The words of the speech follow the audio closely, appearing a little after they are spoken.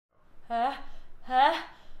Achoo!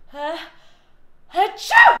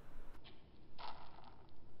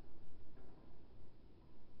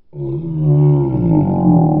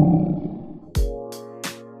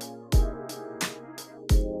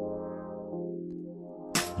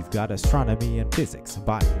 You've got astronomy and physics,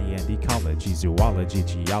 botany and ecology, zoology,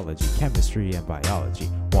 geology, chemistry and biology.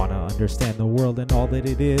 Wanna understand the world and all that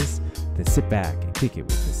it is? Then sit back and kick it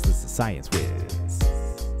with this list of Science Whiz.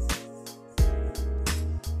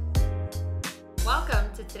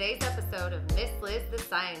 Welcome to today's episode of Miss Liz the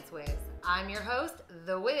Science Whiz. I'm your host,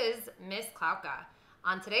 the Whiz, Miss Klauka.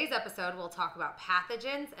 On today's episode, we'll talk about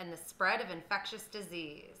pathogens and the spread of infectious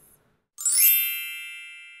disease.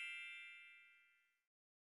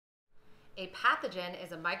 A pathogen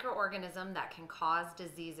is a microorganism that can cause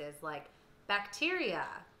diseases like bacteria,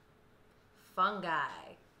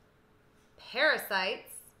 fungi,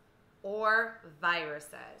 parasites, or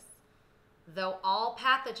viruses. Though all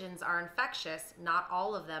pathogens are infectious, not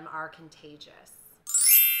all of them are contagious.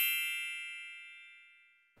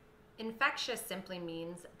 Infectious simply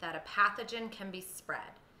means that a pathogen can be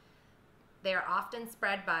spread. They are often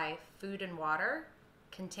spread by food and water,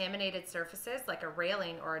 contaminated surfaces like a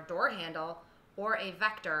railing or a door handle, or a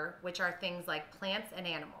vector, which are things like plants and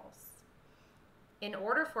animals. In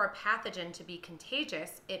order for a pathogen to be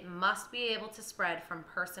contagious, it must be able to spread from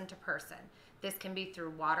person to person. This can be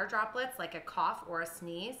through water droplets like a cough or a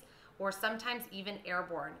sneeze, or sometimes even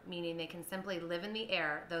airborne, meaning they can simply live in the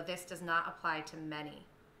air, though this does not apply to many.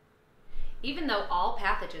 Even though all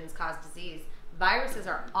pathogens cause disease, viruses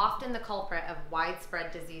are often the culprit of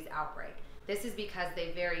widespread disease outbreak. This is because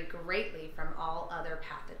they vary greatly from all other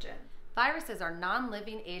pathogens. Viruses are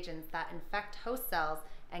non-living agents that infect host cells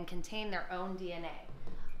and contain their own DNA.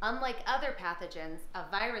 Unlike other pathogens, a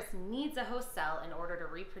virus needs a host cell in order to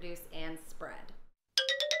reproduce and spread.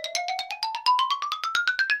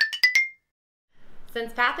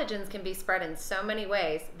 Since pathogens can be spread in so many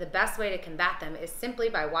ways, the best way to combat them is simply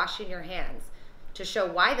by washing your hands. To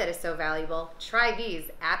show why that is so valuable, try these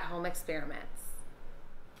at-home experiments.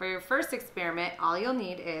 For your first experiment, all you'll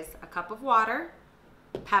need is a cup of water,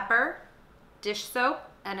 pepper, dish soap,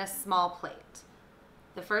 and a small plate.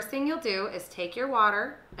 The first thing you'll do is take your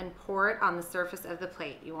water and pour it on the surface of the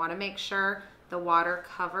plate. You want to make sure the water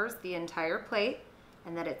covers the entire plate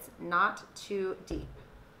and that it's not too deep.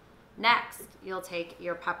 Next, you'll take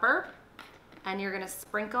your pepper and you're going to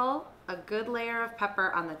sprinkle a good layer of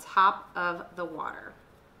pepper on the top of the water.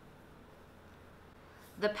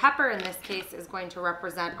 The pepper in this case is going to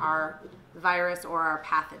represent our virus or our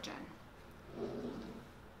pathogen.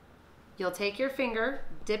 You'll take your finger,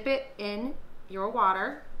 dip it in your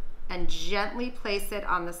water, and gently place it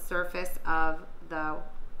on the surface of the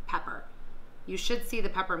pepper. You should see the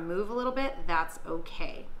pepper move a little bit. That's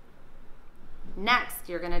okay. Next,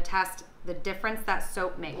 you're going to test the difference that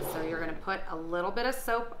soap makes. So you're going to put a little bit of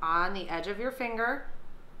soap on the edge of your finger.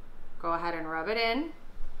 Go ahead and rub it in.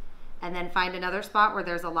 And then find another spot where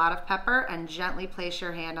there's a lot of pepper and gently place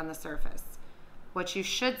your hand on the surface. What you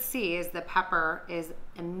should see is the pepper is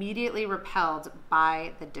immediately repelled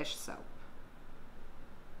by the dish soap.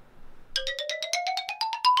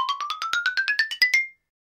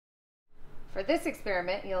 For this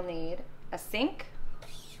experiment, you'll need a sink,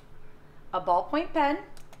 a ballpoint pen,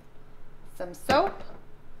 some soap,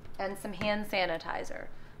 and some hand sanitizer.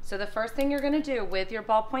 So the first thing you're going to do with your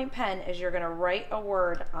ballpoint pen is you're going to write a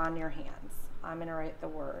word on your hands. I'm going to write the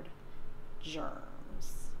word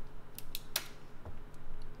germs.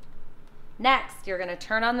 Next, you're going to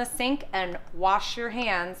turn on the sink and wash your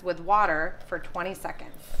hands with water for 20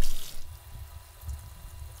 seconds.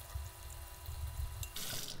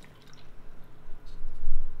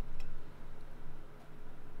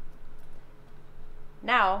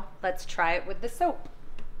 Now, let's try it with the soap.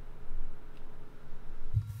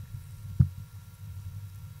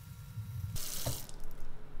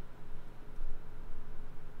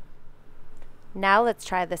 Now let's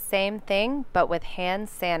try the same thing, but with hand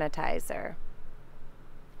sanitizer.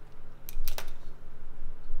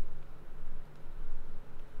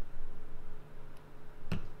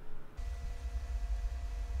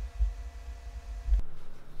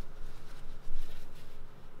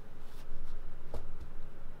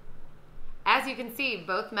 As you can see,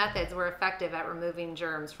 both methods were effective at removing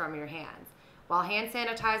germs from your hands. While hand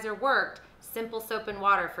sanitizer worked, simple soap and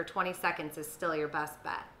water for 20 seconds is still your best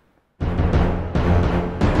bet.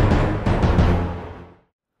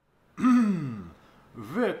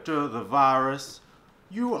 Victor the virus,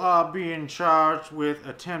 you are being charged with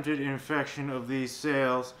attempted infection of these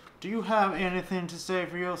cells. Do you have anything to say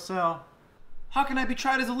for yourself? How can I be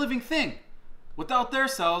tried as a living thing? Without their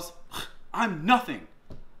cells, I'm nothing.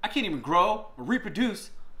 I can't even grow or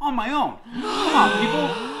reproduce on my own. Come on,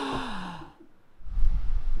 people.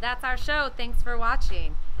 That's our show. Thanks for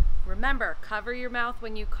watching. Remember, cover your mouth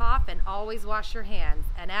when you cough and always wash your hands.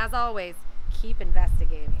 And as always, keep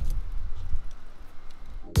investigating.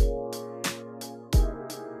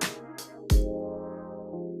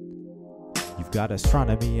 You've got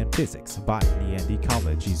astronomy and physics, botany and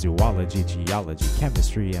ecology, zoology, geology,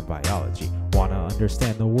 chemistry, and biology. Want to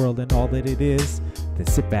understand the world and all that it is? Then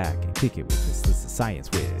sit back and kick it with this. This is Science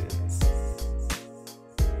Whiz.